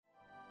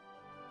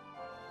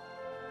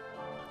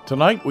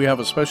Tonight we have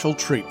a special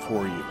treat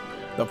for you.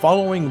 The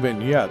following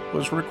vignette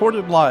was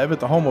recorded live at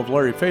the home of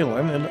Larry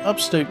Phelan in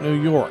upstate New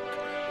York.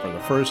 For the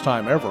first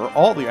time ever,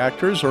 all the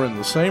actors are in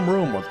the same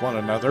room with one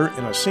another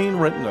in a scene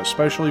written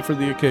especially for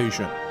the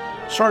occasion.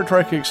 Star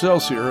Trek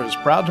Excelsior is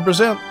proud to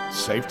present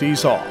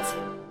Safety's Off.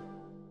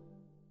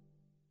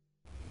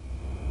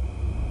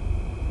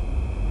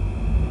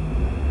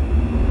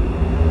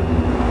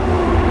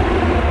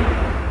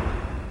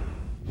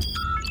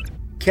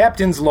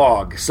 Captain's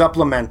Log,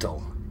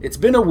 Supplemental. It's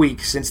been a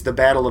week since the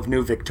Battle of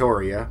New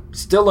Victoria,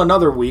 still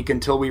another week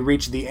until we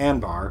reach the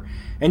Anbar,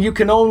 and you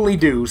can only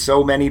do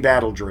so many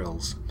battle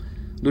drills.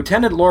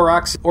 Lieutenant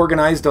Lorax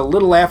organized a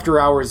little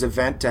after-hours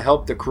event to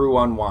help the crew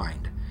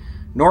unwind.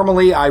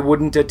 Normally, I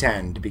wouldn't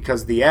attend,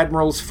 because the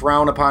admirals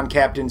frown upon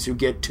captains who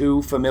get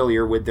too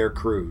familiar with their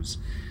crews.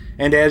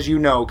 And as you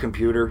know,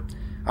 computer,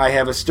 I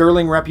have a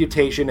sterling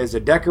reputation as a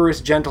decorous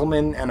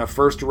gentleman and a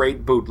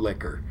first-rate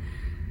bootlicker.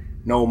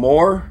 No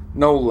more,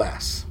 no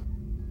less.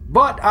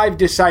 But I've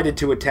decided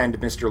to attend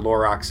Mr.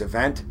 Lorax's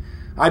event.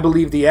 I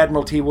believe the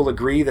Admiralty will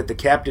agree that the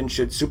captain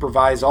should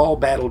supervise all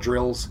battle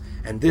drills,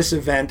 and this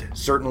event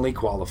certainly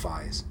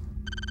qualifies.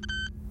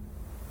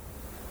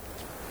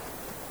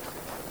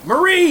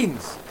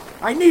 Marines!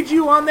 I need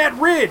you on that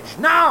ridge,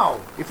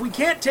 now! If we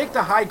can't take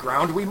the high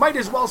ground, we might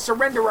as well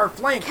surrender our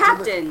flank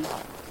Captain,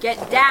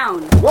 get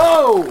down!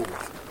 Whoa!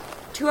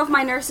 2 of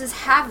my nurses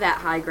have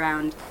that high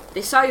ground.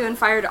 They saw you and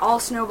fired all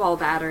snowball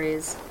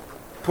batteries.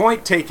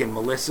 Point taken,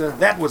 Melissa.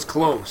 That was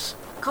close.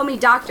 Call me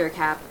Dr.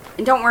 Cap,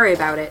 and don't worry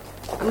about it.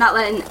 I'm not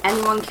letting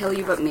anyone kill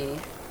you but me.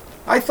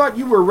 I thought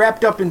you were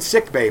wrapped up in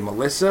sickbay,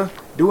 Melissa,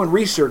 doing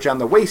research on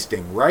the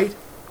wasting, right?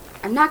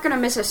 I'm not gonna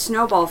miss a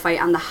snowball fight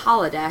on the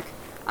holodeck,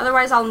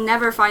 otherwise I'll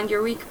never find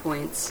your weak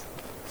points.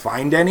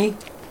 Find any?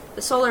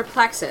 The solar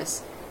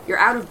plexus. You're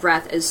out of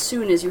breath as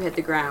soon as you hit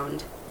the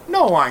ground.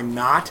 No, I'm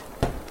not.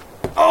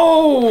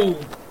 Oh!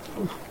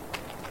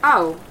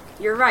 Oh,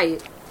 you're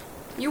right.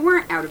 You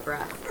weren't out of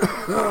breath.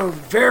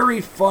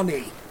 Very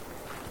funny.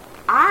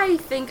 I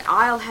think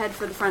I'll head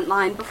for the front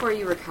line before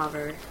you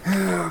recover.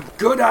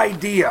 Good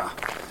idea.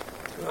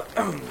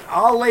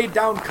 I'll lay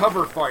down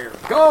cover fire.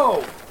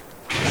 Go!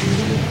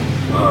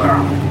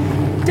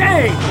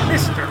 Dang,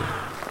 mister!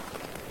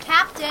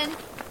 Captain!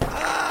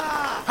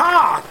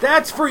 Ha!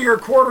 That's for your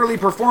quarterly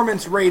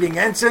performance rating,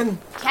 Ensign.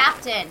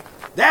 Captain!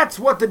 That's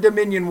what the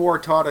Dominion War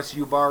taught us,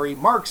 Yubari.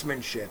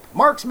 Marksmanship.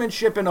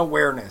 Marksmanship and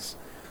awareness.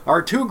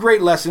 Our 2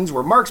 great lessons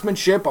were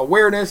marksmanship,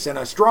 awareness, and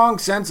a strong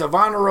sense of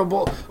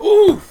honorable...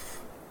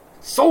 Oof!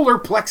 Solar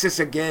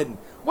plexus again.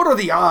 What are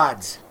the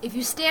odds? If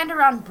you stand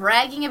around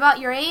bragging about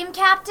your aim,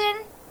 Captain,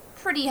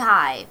 pretty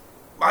high.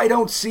 I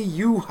don't see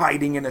you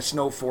hiding in a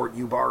snow fort,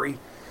 Yubari.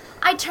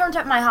 I turned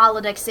up my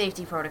holodeck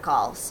safety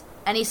protocols.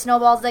 Any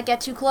snowballs that get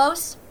too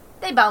close,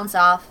 they bounce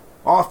off.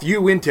 Off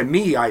you into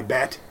me, I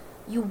bet.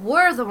 You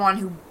were the one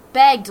who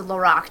begged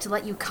Lorax to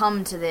let you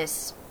come to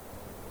this...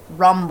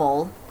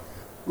 rumble.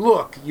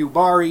 Look,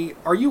 Yubari,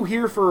 are you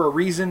here for a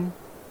reason?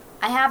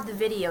 I have the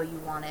video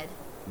you wanted.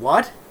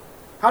 What?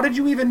 How did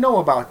you even know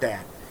about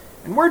that?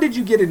 And where did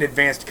you get an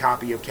advanced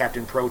copy of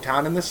Captain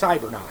Proton and the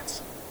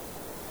Cybernauts?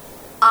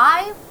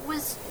 I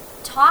was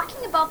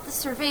talking about the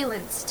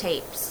surveillance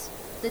tapes.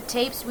 The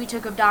tapes we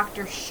took of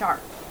Dr.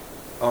 Sharp.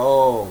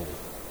 Oh.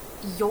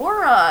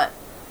 You're a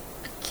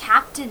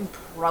Captain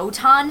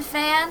Proton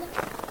fan?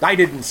 I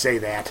didn't say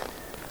that.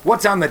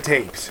 What's on the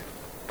tapes?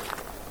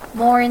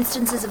 More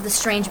instances of the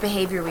strange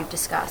behavior we've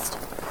discussed.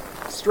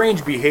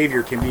 Strange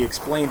behavior can be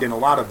explained in a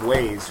lot of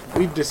ways.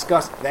 We've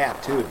discussed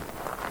that, too.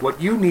 What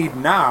you need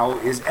now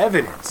is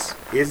evidence.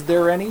 Is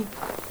there any?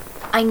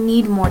 I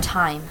need more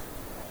time.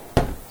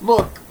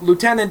 Look,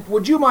 Lieutenant,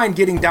 would you mind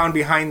getting down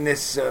behind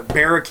this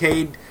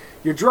barricade?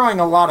 You're drawing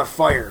a lot of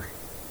fire.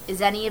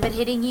 Is any of it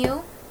hitting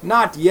you?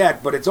 Not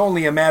yet, but it's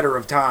only a matter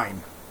of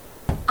time.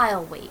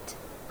 I'll wait.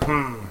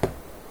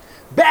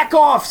 Back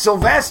off,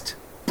 Sylvester!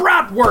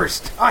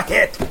 Bratwurst! A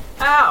hit!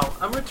 Ow!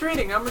 I'm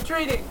retreating!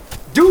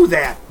 Do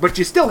that, but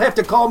you still have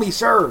to call me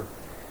sir.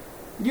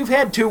 You've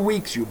had 2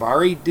 weeks,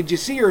 Yubari. Did you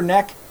see her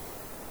neck?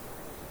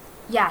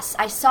 Yes,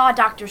 I saw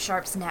Dr.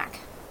 Sharp's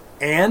neck.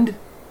 And?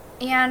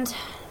 And...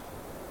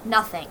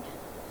 nothing.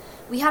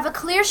 We have a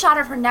clear shot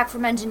of her neck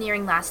from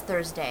engineering last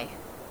Thursday.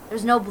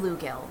 There's no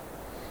bluegill.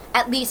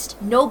 At least,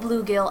 no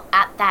bluegill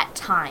at that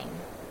time.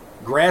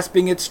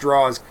 Grasping at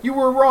straws. You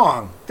were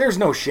wrong. There's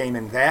no shame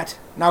in that.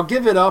 Now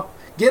give it up,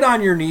 get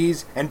on your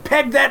knees, and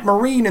peg that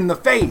Marine in the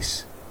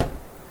face.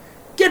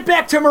 Get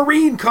back to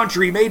Marine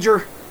country,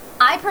 Major.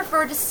 I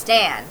prefer to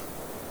stand.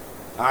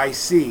 I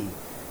see.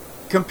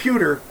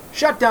 Computer,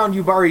 shut down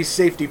Yubari's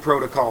safety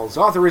protocols.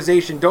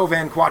 Authorization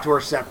Dovan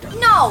Quator Septum.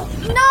 No,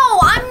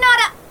 I'm not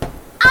a...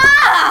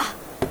 Ah!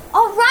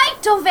 All right,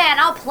 Dovan,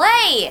 I'll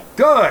play.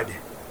 Good.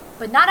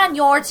 But not on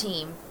your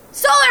team.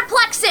 Solar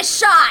plexus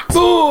shot!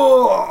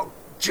 Oh,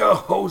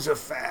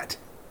 Jehoshaphat.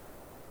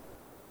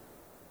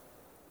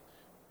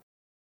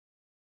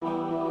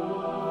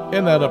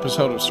 In that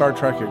episode of Star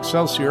Trek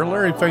Excelsior,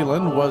 Larry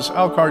Phelan was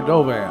Alcar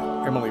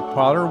Dovan, Emily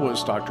Potter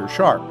was Dr.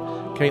 Sharp,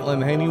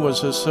 Caitlin Haney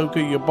was Ahsoka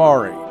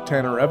Yubari,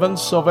 Tanner Evans,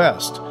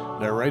 Sylvester.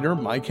 Narrator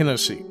Mike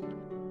Hennessy.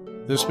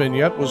 This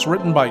vignette was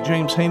written by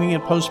James Haney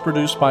and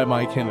post-produced by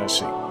Mike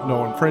Hennessy.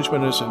 No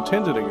infringement is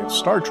intended against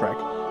Star Trek,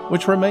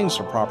 which remains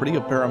the property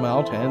of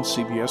Paramount and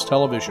CBS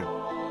Television.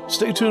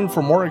 Stay tuned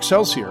for more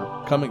Excelsior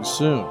coming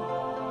soon.